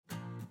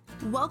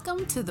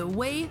Welcome to The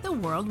Way the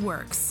World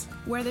Works,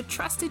 where the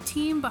trusted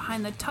team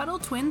behind the Tuttle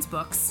Twins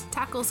books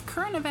tackles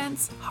current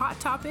events, hot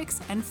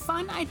topics, and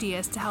fun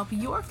ideas to help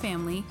your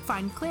family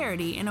find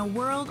clarity in a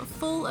world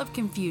full of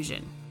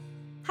confusion.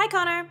 Hi,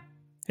 Connor.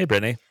 Hey,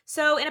 Brittany.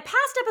 So in a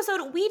past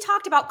episode, we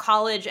talked about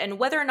college and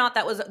whether or not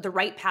that was the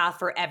right path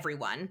for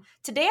everyone.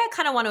 Today, I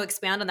kind of want to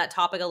expand on that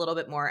topic a little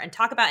bit more and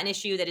talk about an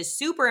issue that is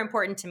super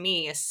important to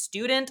me,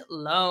 student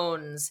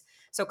loans.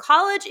 So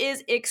college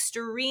is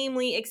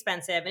extremely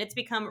expensive, and it's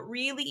become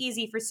really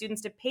easy for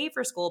students to pay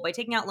for school by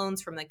taking out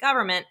loans from the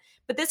government.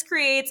 But this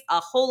creates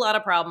a whole lot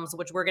of problems,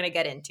 which we're going to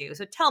get into.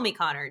 So tell me,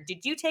 Connor,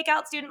 did you take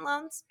out student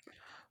loans?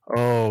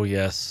 Oh,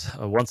 yes.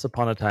 Once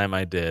upon a time,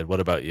 I did. What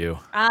about you?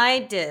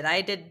 I did. I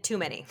did too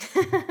many.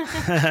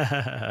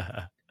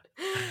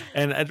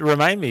 And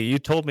remind me, you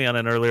told me on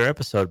an earlier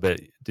episode, but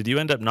did you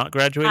end up not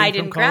graduating I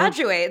from didn't college?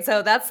 graduate,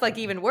 so that's like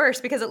even worse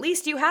because at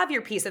least you have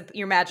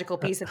your magical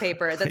piece of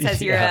paper that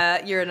says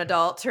Yeah. you're an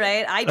adult,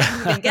 right? I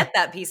didn't even get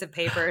that piece of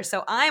paper,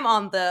 so I'm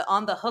on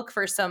the hook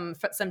for some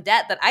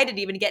debt that I didn't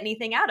even get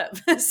anything out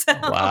of. So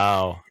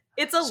Wow.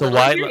 it's a So little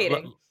why?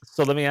 infuriating.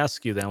 So let me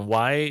ask you then,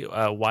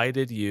 why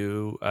did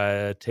you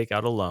take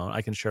out a loan?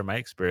 I can share my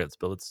experience,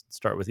 but let's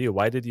start with you.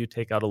 Why did you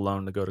take out a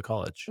loan to go to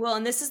college? Well,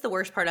 and this is the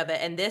worst part of it.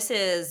 And this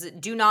is,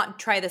 do not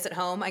try this at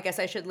home. I guess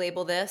I should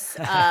label this.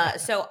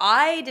 So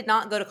I did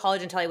not go to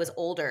college until I was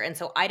older. And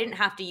so I didn't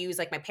have to use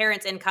like my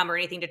parents' income or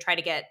anything to try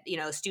to get,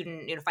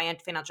 student,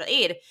 financial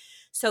aid.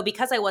 So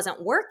because I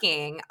wasn't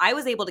working, I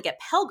was able to get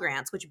Pell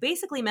Grants, which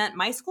basically meant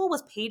my school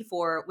was paid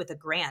for with a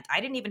grant.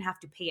 I didn't even have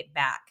to pay it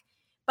back.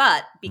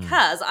 But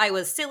because I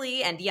was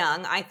silly and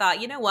young, I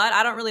thought, you know what?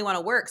 I don't really want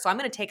to work. So I'm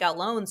going to take out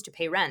loans to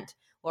pay rent.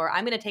 Or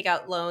I'm going to take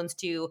out loans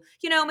to,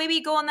 maybe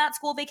go on that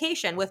school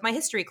vacation with my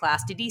history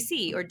class to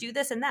DC or do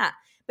this and that.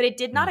 But it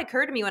did not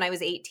occur to me when I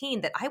was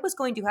 18 that I was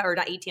going to have, or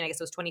not 18, I guess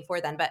it was 24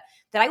 then, but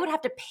that I would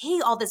have to pay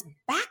all this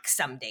back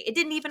someday. It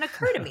didn't even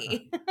occur to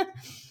me.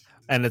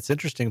 And it's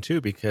interesting too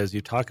because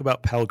you talk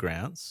about Pell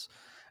Grants,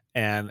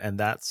 and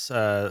that's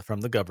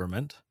from the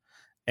government.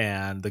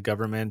 And the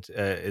government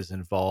is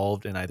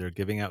involved in either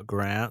giving out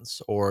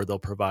grants or they'll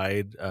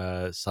provide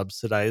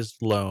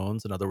subsidized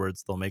loans. In other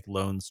words, they'll make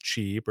loans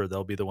cheap or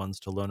they'll be the ones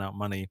to loan out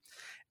money.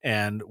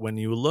 And when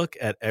you look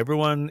at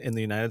everyone in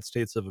the United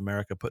States of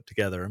America put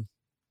together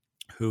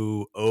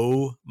who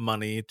owe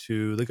money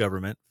to the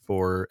government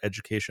for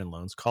education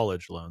loans,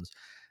 college loans,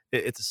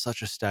 it's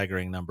such a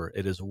staggering number.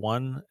 It's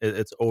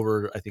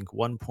over, I think,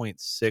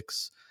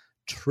 $1.6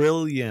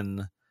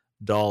 trillion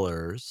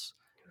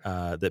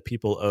that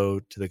people owe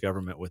to the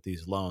government with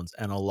these loans.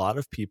 And a lot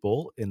of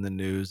people in the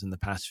news in the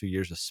past few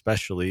years,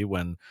 especially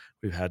when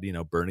we've had,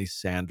 Bernie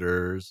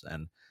Sanders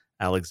and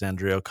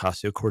Alexandria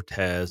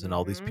Ocasio-Cortez and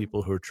all these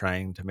people who are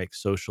trying to make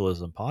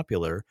socialism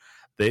popular,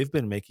 they've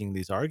been making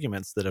these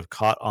arguments that have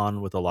caught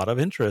on with a lot of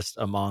interest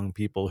among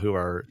people who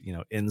are,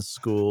 in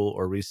school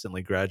or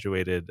recently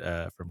graduated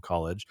from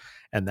college.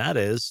 And that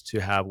is to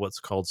have what's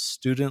called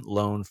student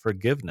loan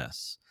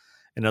forgiveness.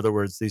 In other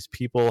words, these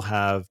people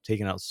have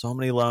taken out so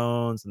many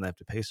loans and they have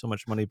to pay so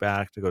much money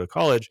back to go to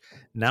college.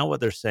 Now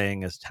what they're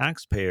saying is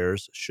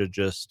taxpayers should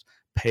just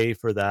pay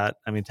for that.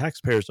 I mean,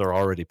 taxpayers are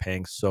already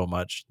paying so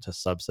much to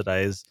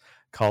subsidize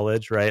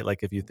college, right?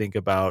 Like if you think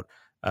about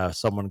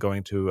someone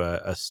going to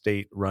a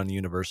state-run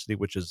university,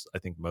 which is, I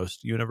think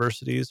most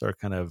universities are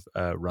kind of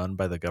run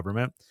by the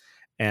government.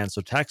 And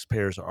so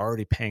taxpayers are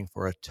already paying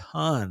for a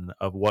ton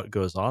of what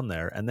goes on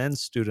there. And then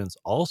students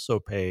also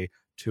pay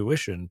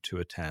tuition to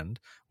attend,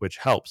 which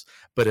helps.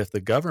 But if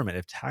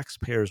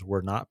taxpayers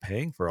were not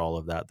paying for all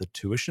of that, the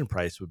tuition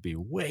price would be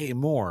way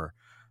more.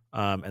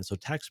 And so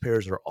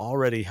taxpayers are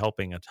already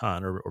helping a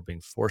ton or being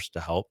forced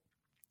to help.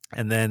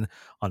 And then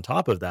on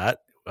top of that,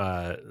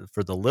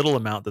 for the little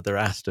amount that they're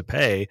asked to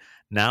pay,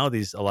 now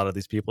a lot of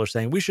these people are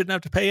saying we shouldn't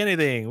have to pay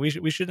anything. We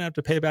shouldn't have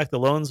to pay back the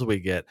loans we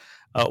get.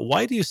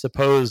 Why do you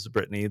suppose,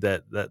 Brittany,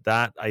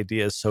 that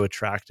idea is so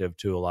attractive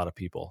to a lot of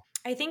people?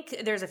 I think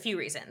there's a few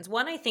reasons.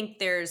 One, I think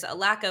there's a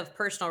lack of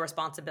personal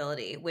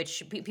responsibility,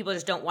 which people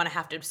just don't want to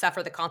have to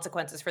suffer the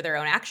consequences for their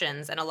own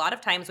actions. And a lot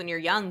of times when you're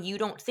young, you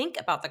don't think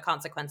about the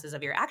consequences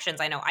of your actions.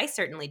 I know I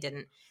certainly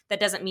didn't. That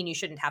doesn't mean you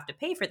shouldn't have to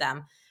pay for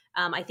them.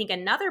 I think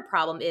another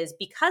problem is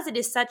because it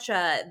is such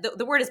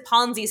the word is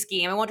Ponzi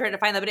scheme. I won't try to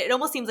define that, but it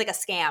almost seems like a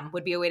scam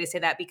would be a way to say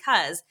that,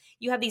 because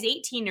you have these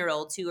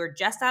 18-year-olds who are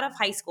just out of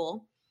high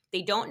school.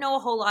 They don't know a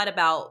whole lot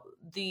about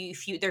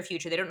their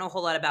future. They don't know a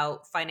whole lot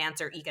about finance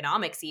or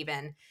economics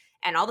even.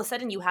 And all of a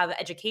sudden you have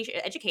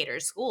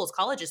educators, schools,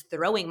 colleges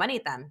throwing money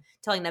at them,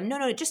 telling them,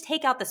 no, just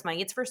take out this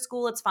money. It's for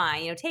school. It's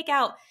fine. Take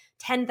out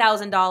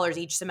 $10,000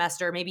 each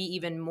semester, maybe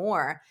even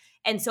more.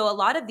 And so a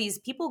lot of these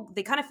people,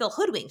 they kind of feel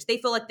hoodwinked. They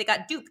feel like they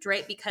got duped,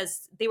 right?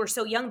 Because they were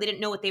so young, they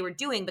didn't know what they were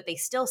doing, but they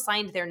still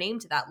signed their name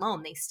to that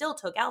loan. They still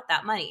took out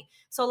that money.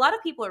 So a lot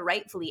of people are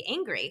rightfully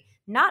angry.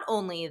 Not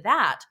only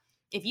that,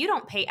 if you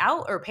don't pay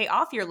out or pay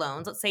off your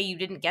loans, let's say you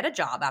didn't get a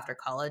job after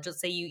college,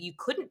 let's say you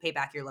couldn't pay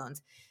back your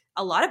loans,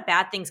 a lot of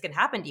bad things can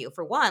happen to you.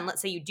 For one,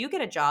 let's say you do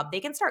get a job, they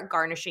can start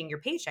garnishing your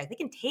paycheck. They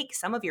can take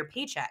some of your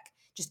paycheck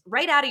just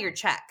right out of your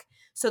check.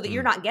 so that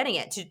you're Mm. not getting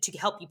it to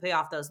help you pay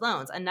off those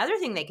loans. Another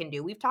thing they can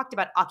do, we've talked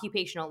about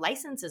occupational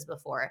licenses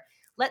before.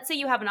 Let's say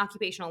you have an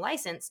occupational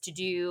license to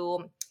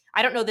do,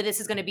 I don't know that this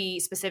is going to be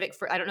specific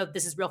for, I don't know if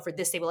this is real for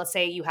this state, but let's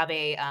say you have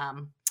a,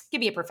 give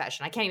me a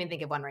profession. I can't even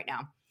think of one right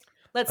now.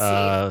 Let's see.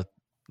 Uh,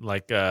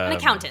 like An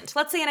accountant.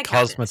 Let's say an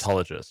accountant.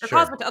 cosmetologist. Or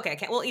Sure.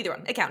 okay, well, either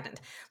one, accountant.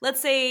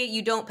 Let's say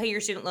you don't pay your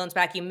student loans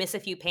back, you miss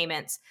a few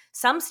payments.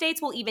 Some states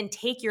will even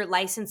take your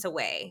license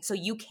away, so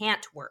you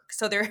can't work.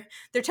 So they're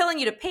telling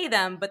you to pay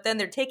them, but then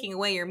they're taking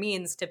away your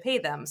means to pay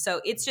them.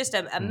 So it's just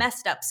a Hmm.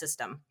 messed up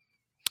system.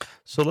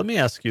 So let me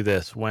ask you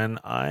this: when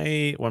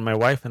my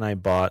wife and I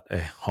bought a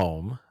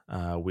home,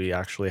 we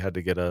actually had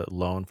to get a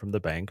loan from the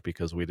bank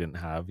because we didn't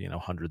have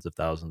hundreds of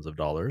thousands of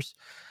dollars,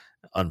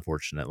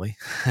 unfortunately.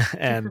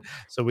 And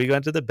so we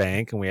went to the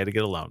bank and we had to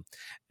get a loan.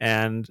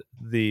 And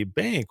the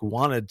bank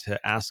wanted to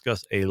ask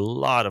us a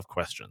lot of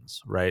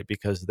questions, right?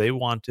 Because they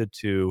wanted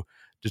to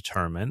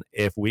determine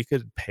if we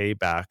could pay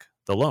back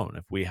the loan,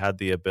 if we had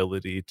the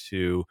ability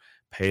to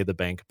pay the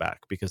bank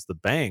back, because the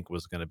bank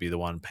was going to be the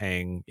one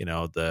paying,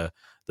 the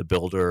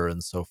builder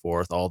and so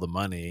forth, all the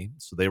money.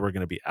 So they were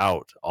going to be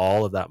out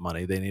all of that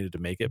money. They needed to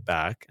make it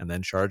back and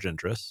then charge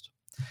interest.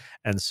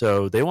 And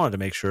so they wanted to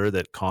make sure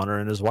that Connor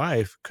and his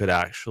wife could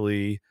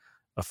actually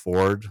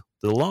afford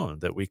the loan,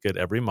 that we could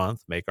every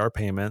month make our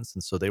payments.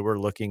 And so they were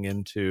looking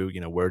into,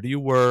 where do you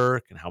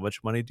work and how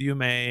much money do you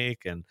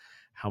make and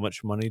how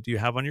much money do you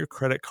have on your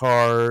credit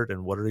card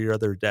and what are your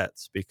other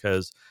debts,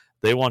 because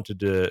they wanted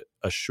to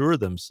assure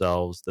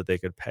themselves that they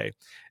could pay.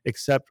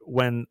 Except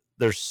when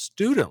there's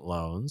student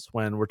loans,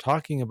 when we're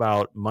talking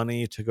about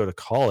money to go to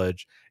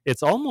college,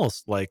 it's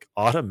almost like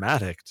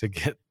automatic to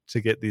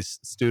get these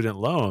student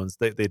loans.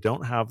 They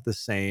don't have the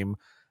same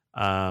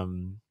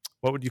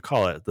what would you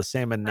call it? The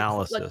same Like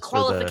analysis or the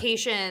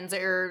qualifications,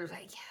 or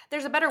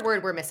there's a better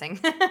word we're missing.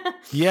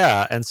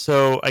 yeah. And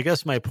so I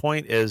guess my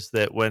point is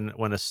that when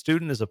a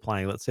student is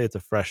applying, let's say it's a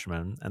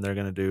freshman and they're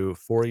going to do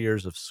 4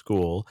 years of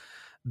school,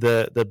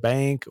 the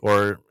bank,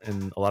 or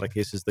in a lot of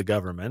cases the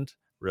government,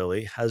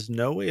 really has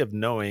no way of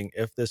knowing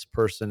if this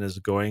person is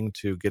going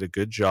to get a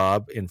good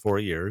job in 4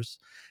 years,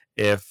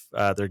 if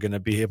they're going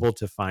to be able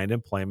to find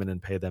employment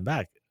and pay them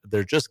back.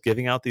 They're just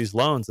giving out these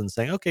loans and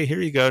saying, okay,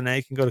 here you go, now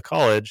you can go to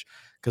college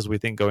because we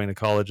think going to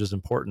college is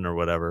important or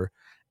whatever.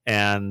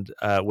 And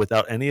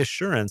without any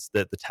assurance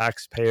that the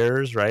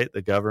taxpayers, right,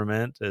 the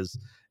government is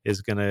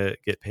going to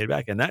get paid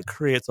back. And that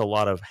creates a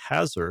lot of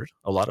hazard,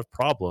 a lot of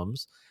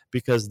problems,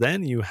 because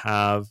then you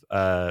have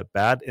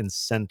bad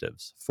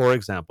incentives. For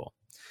example,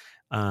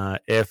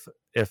 if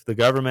the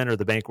government or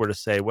the bank were to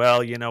say,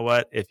 well, you know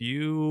what, if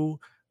you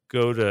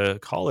go to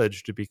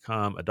college to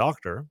become a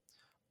doctor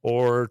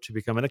or to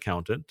become an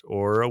accountant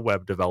or a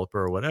web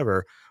developer or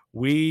whatever,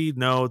 we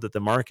know that the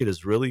market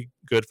is really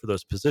good for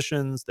those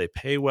positions. They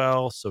pay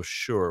well. So,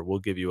 sure, we'll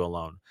give you a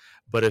loan.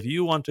 But if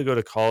you want to go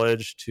to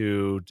college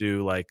to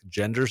do like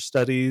gender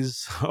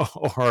studies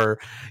or,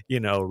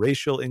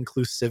 racial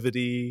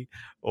inclusivity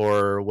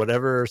or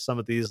whatever some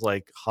of these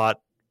like hot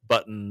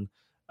button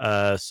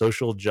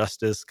social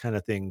justice kind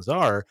of things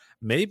are,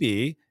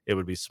 maybe it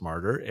would be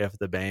smarter if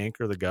the bank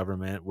or the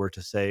government were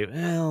to say,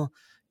 well,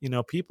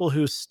 people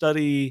who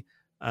study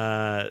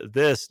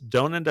this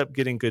don't end up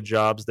getting good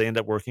jobs. They end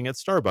up working at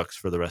Starbucks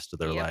for the rest of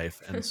their Yep.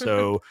 life. And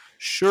so,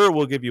 sure,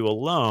 we'll give you a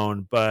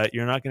loan, but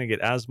you're not going to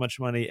get as much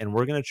money. And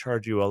we're going to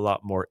charge you a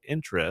lot more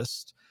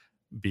interest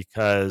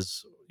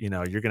because, you're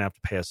going to have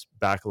to pay us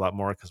back a lot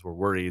more because we're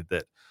worried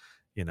that,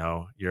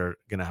 you're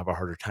going to have a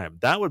harder time.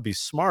 That would be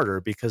smarter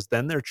because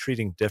then they're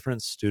treating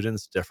different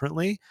students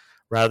differently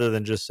rather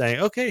than just saying,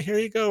 okay, here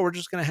you go. We're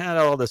just going to hand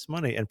out all this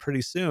money. And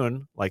pretty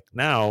soon, like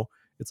now,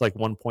 it's like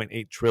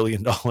 $1.8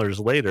 trillion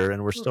later,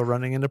 and we're still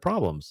running into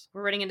problems.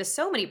 We're running into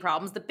so many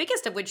problems. The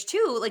biggest of which,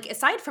 too, like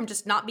aside from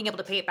just not being able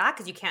to pay it back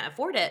because you can't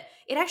afford it,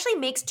 it actually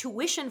makes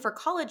tuition for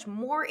college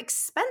more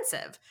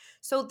expensive.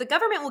 So the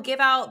government will give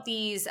out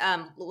these,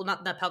 well,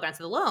 not the Pell Grants,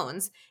 the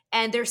loans,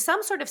 and there's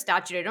some sort of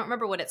statute, I don't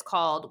remember what it's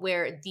called,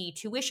 where the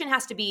tuition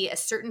has to be a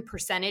certain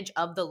percentage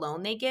of the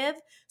loan they give.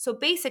 So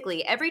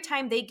basically, every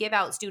time they give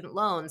out student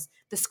loans,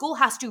 the school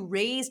has to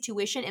raise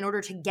tuition in order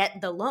to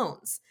get the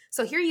loans.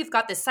 So here you've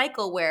got this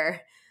cycle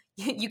where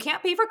you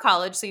can't pay for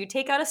college, so you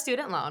take out a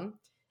student loan,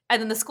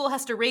 and then the school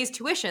has to raise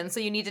tuition, so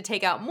you need to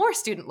take out more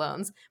student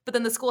loans, but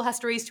then the school has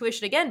to raise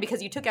tuition again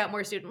because you took out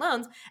more student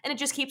loans, and it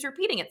just keeps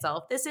repeating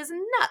itself. This is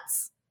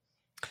nuts.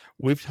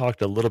 We've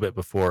talked a little bit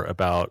before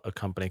about a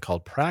company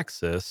called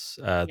Praxis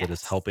that is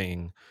Yes.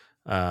 helping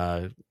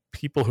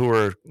people who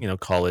are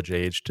college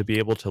age to be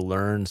able to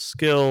learn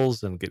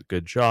skills and get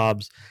good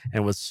jobs.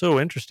 And what's so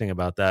interesting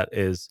about that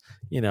is,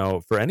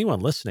 for anyone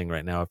listening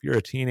right now, if you're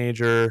a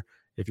teenager,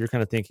 if you're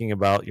kind of thinking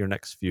about your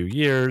next few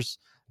years,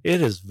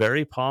 it is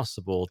very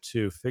possible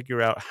to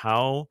figure out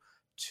how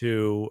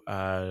to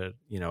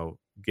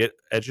get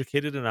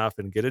educated enough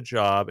and get a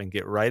job and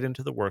get right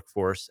into the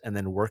workforce and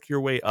then work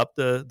your way up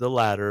the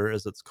ladder,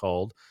 as it's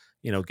called,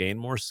 gain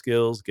more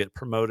skills, get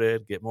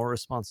promoted, get more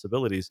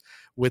responsibilities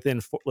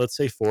within, let's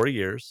say, 4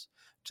 years.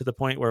 to the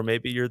point where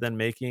maybe you're then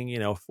making,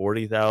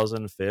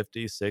 40,000,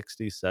 50,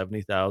 60,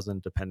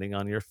 70,000, depending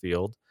on your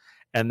field.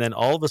 And then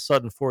all of a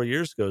sudden, 4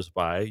 years goes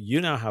by.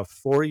 You now have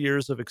 4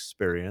 years of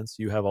experience.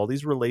 You have all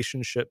these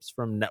relationships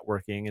from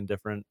networking and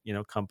different,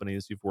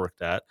 companies you've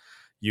worked at.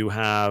 You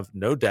have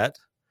no debt.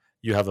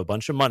 You have a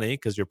bunch of money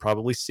because you're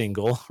probably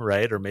single,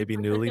 right? Or maybe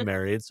newly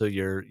married. So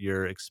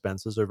your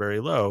expenses are very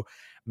low.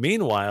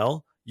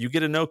 Meanwhile, you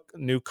get a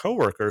new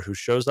coworker who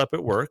shows up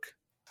at work,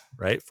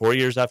 right? 4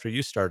 years after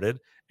you started,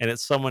 and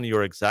it's someone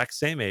your exact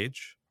same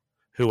age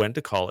who went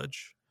to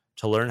college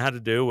to learn how to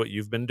do what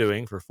you've been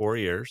doing for 4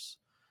 years.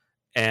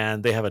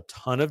 And they have a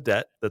ton of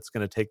debt that's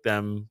going to take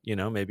them,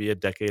 maybe a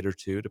decade or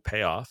two to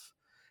pay off.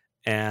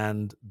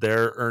 And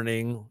they're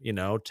earning,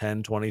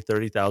 10, 20,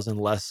 30,000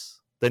 less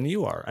than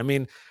you are. I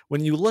mean,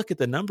 when you look at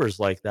the numbers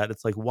like that,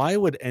 it's like, why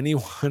would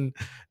anyone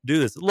do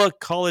this? Look,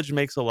 college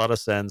makes a lot of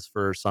sense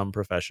for some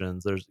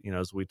professions. There's,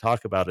 as we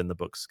talk about in the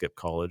book, Skip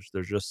College,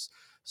 there's just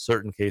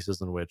certain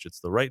cases in which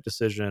it's the right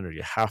decision or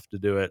you have to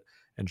do it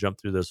and jump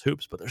through those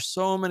hoops. But there's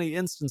so many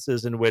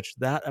instances in which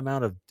that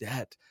amount of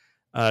debt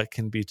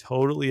can be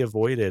totally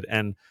avoided.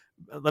 And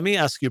let me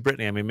ask you,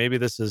 Brittany, I mean, maybe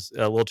this is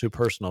a little too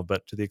personal,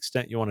 but to the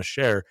extent you want to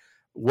share,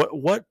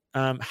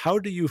 how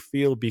do you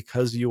feel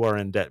because you are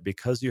in debt,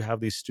 because you have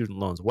these student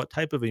loans? What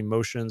type of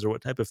emotions or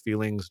what type of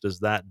feelings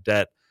does that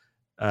debt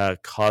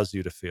cause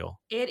you to feel?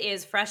 It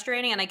is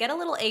frustrating, and I get a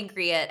little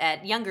angry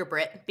at younger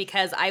Brit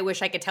because I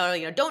wish I could tell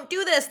her, don't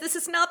do this. This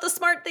is not the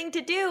smart thing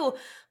to do.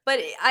 But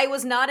I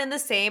was not in the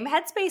same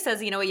headspace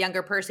as, a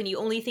younger person. You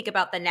only think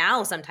about the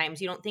now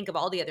sometimes. You don't think of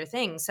all the other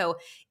things. So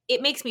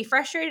it makes me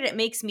frustrated. It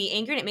makes me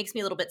angry. And it makes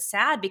me a little bit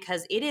sad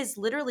because it is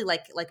literally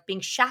like being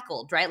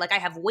shackled, right? Like I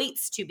have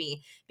weights to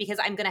me because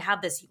I'm going to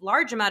have this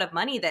large amount of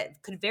money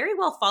that could very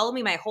well follow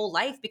me my whole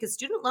life, because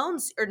student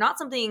loans are not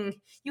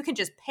something you can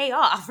just pay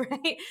off,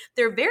 right?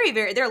 They're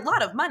they're a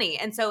lot of money.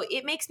 And so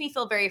it makes me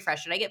feel very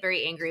frustrated. I get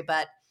very angry,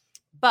 but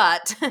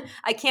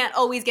I can't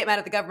always get mad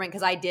at the government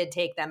because I did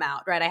take them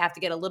out, right? I have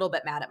to get a little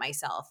bit mad at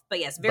myself. But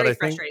yes, very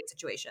frustrating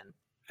situation.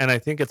 And I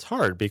think it's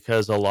hard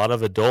because a lot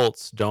of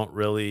adults don't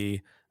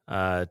really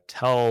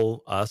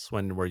tell us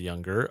when we're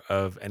younger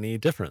of any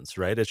difference,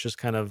 right? It's just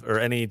kind of, or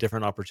any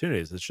different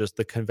opportunities. It's just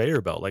the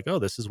conveyor belt. Like, oh,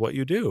 this is what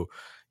you do.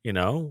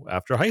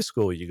 After high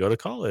school, you go to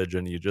college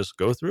and you just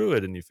go through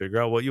it and you figure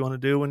out what you want to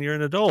do when you're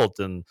an adult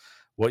and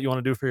what you want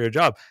to do for your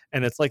job.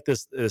 And it's like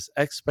this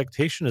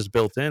expectation is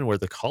built in where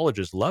the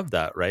colleges love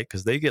that, right?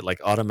 Because they get like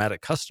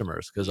automatic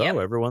customers because, Yep. oh,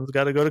 everyone's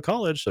got to go to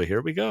college. So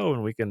here we go.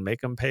 And we can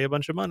make them pay a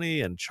bunch of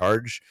money and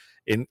charge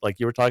in, like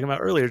you were talking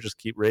about earlier, just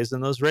keep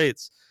raising those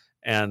rates.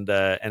 And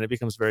it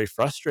becomes very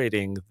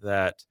frustrating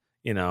that,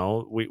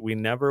 we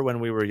never, when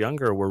we were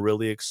younger, were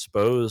really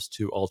exposed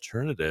to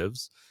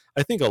alternatives.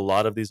 I think a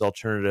lot of these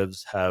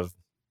alternatives have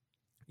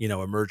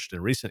emerged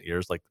in recent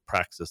years, like the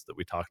Praxis that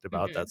we talked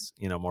about. Mhm. That's,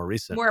 more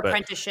recent. More But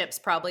apprenticeships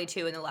probably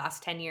too in the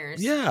last 10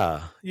 years.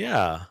 yeah,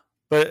 yeah.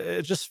 But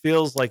it just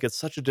feels like it's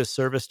such a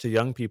disservice to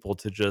young people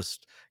to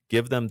just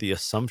give them the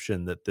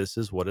assumption that this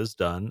is what is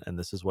done and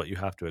this is what you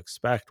have to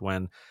expect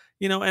when,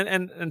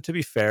 and to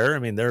be fair, I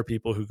mean, there are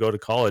people who go to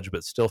college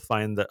but still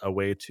find a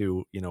way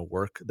to,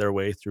 work their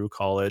way through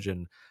college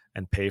and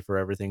pay for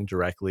everything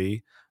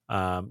directly.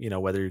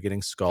 Whether you're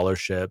getting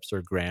scholarships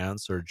or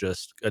grants or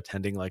just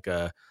attending like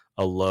a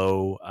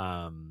low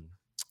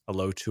a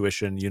low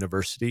tuition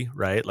university,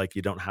 right? Like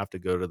you don't have to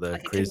go to the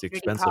Like a crazy community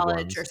expensive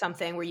college or ones.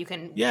 something where you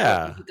can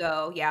Yeah,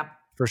 go. Yeah.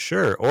 for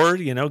sure. Or,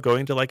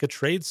 going to like a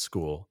trade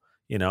school,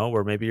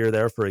 where maybe you're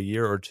there for a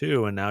year or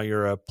two and now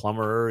you're a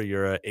plumber, or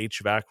you're a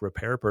HVAC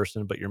repair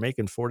person, but you're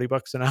making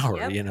 $40 an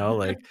hour, Yep.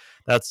 like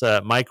that's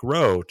Mike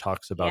Rowe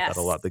talks about that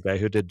a Yes. lot. The guy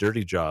who did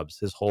Dirty Jobs,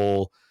 his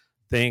whole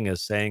thing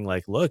is saying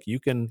like, look, you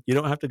don't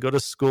have to go to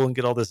school and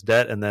get all this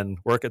debt and then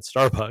work at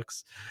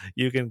Starbucks.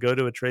 You can go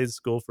to a trade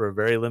school for a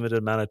very limited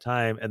amount of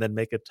time and then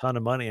make a ton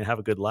of money and have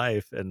a good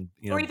life and,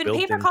 Or even build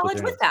pay for things with college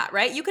your with hands. that,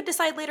 right? You could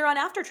decide later on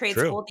after trade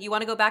True. school that you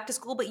want to go back to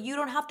school, but you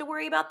don't have to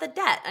worry about the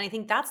debt. And I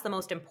think that's the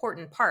most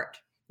important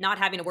part, not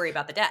having to worry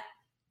about the debt.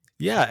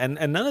 Yeah, and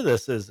none of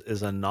this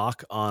is a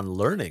knock on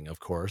learning, of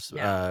course.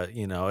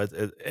 No.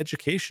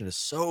 Education is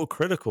so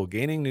critical.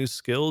 Gaining new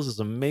skills is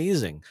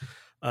amazing,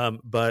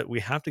 but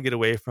we have to get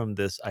away from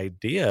this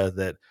idea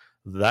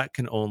that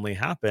can only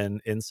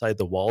happen inside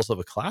the walls of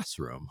a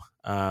classroom.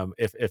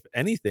 If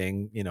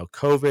anything,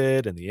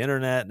 COVID and the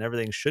internet and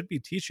everything should be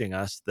teaching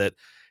us that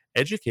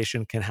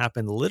education can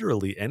happen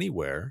literally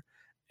anywhere,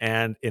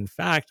 and in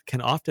fact, can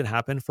often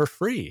happen for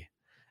free.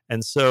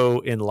 And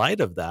so, in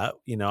light of that,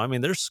 I mean,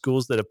 there's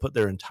schools that have put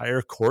their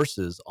entire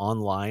courses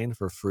online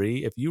for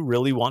free. If you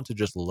really want to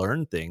just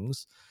learn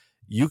things,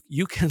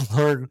 you can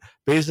learn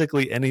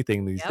basically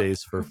anything these Yep.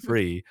 days for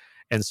free.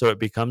 And so it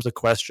becomes a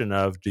question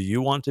of, do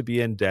you want to be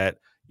in debt,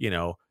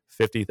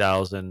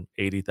 50,000,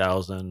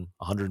 80,000,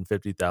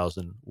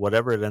 150,000,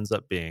 whatever it ends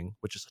up being,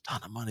 which is a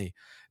ton of money.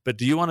 But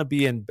do you want to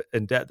be in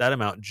debt that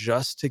amount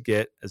just to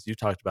get, as you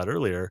talked about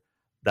earlier,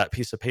 that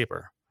piece of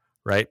paper,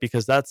 right?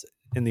 Because that's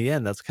in the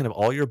end, that's kind of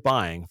all you're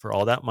buying for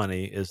all that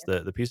money is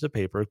the piece of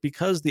paper,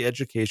 because the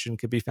education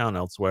could be found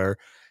elsewhere.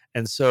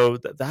 And so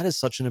that is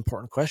such an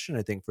important question,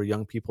 I think, for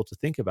young people to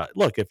think about.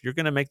 Look, if you're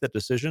going to make that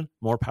decision,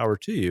 more power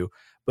to you,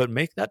 but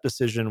make that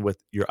decision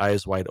with your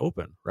eyes wide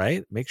open,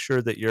 right? Make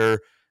sure that you're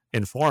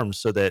informed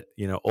so that,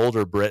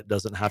 older Brit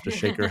doesn't have to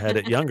shake her head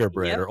at younger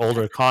Brit, Yep. or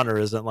older Connor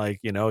isn't like,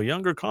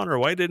 younger Connor,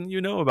 why didn't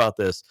you know about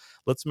this?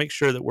 Let's make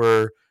sure that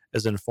we're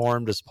as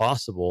informed as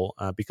possible,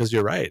 because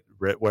you're right,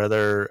 Brit,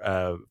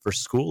 whether for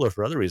school or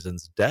for other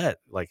reasons, debt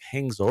like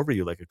hangs over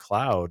you like a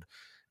cloud,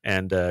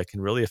 and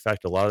can really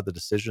affect a lot of the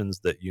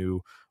decisions that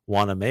you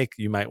want to make.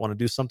 You might want to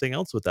do something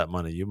else with that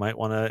money. You might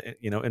want to,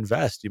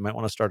 invest. You might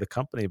want to start a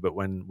company. But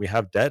when we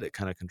have debt, it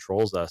kind of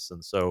controls us.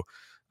 And so,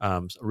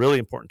 it's a really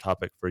important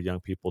topic for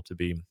young people to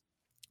be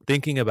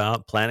thinking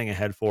about, planning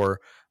ahead for,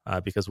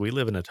 because we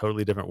live in a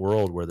totally different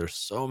world where there's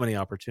so many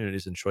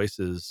opportunities and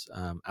choices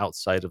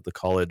outside of the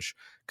college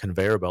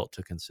conveyor belt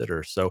to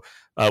consider. So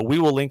we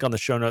will link on the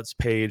show notes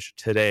page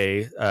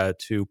today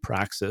to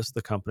Praxis,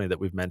 the company that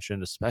we've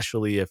mentioned,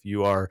 especially if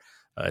you are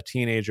a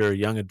teenager,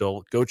 young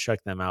adult, go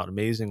check them out.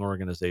 Amazing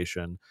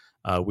organization.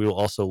 We will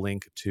also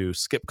link to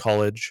Skip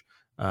College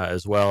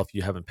as well. If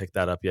you haven't picked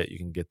that up yet, you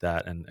can get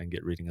that and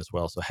get reading as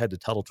well. So head to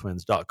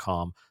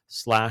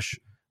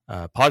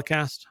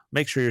TuttleTwins.com/podcast.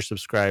 Make sure you're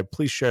subscribed.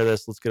 Please share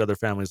this. Let's get other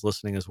families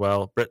listening as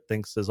well. Britt,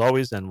 thanks as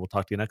always, and we'll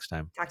talk to you next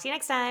time. Talk to you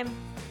next time.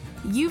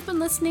 You've been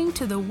listening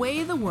to The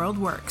Way the World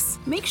Works.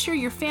 Make sure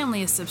your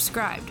family is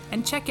subscribed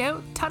and check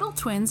out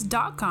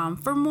TuttleTwins.com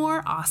for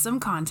more awesome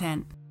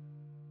content.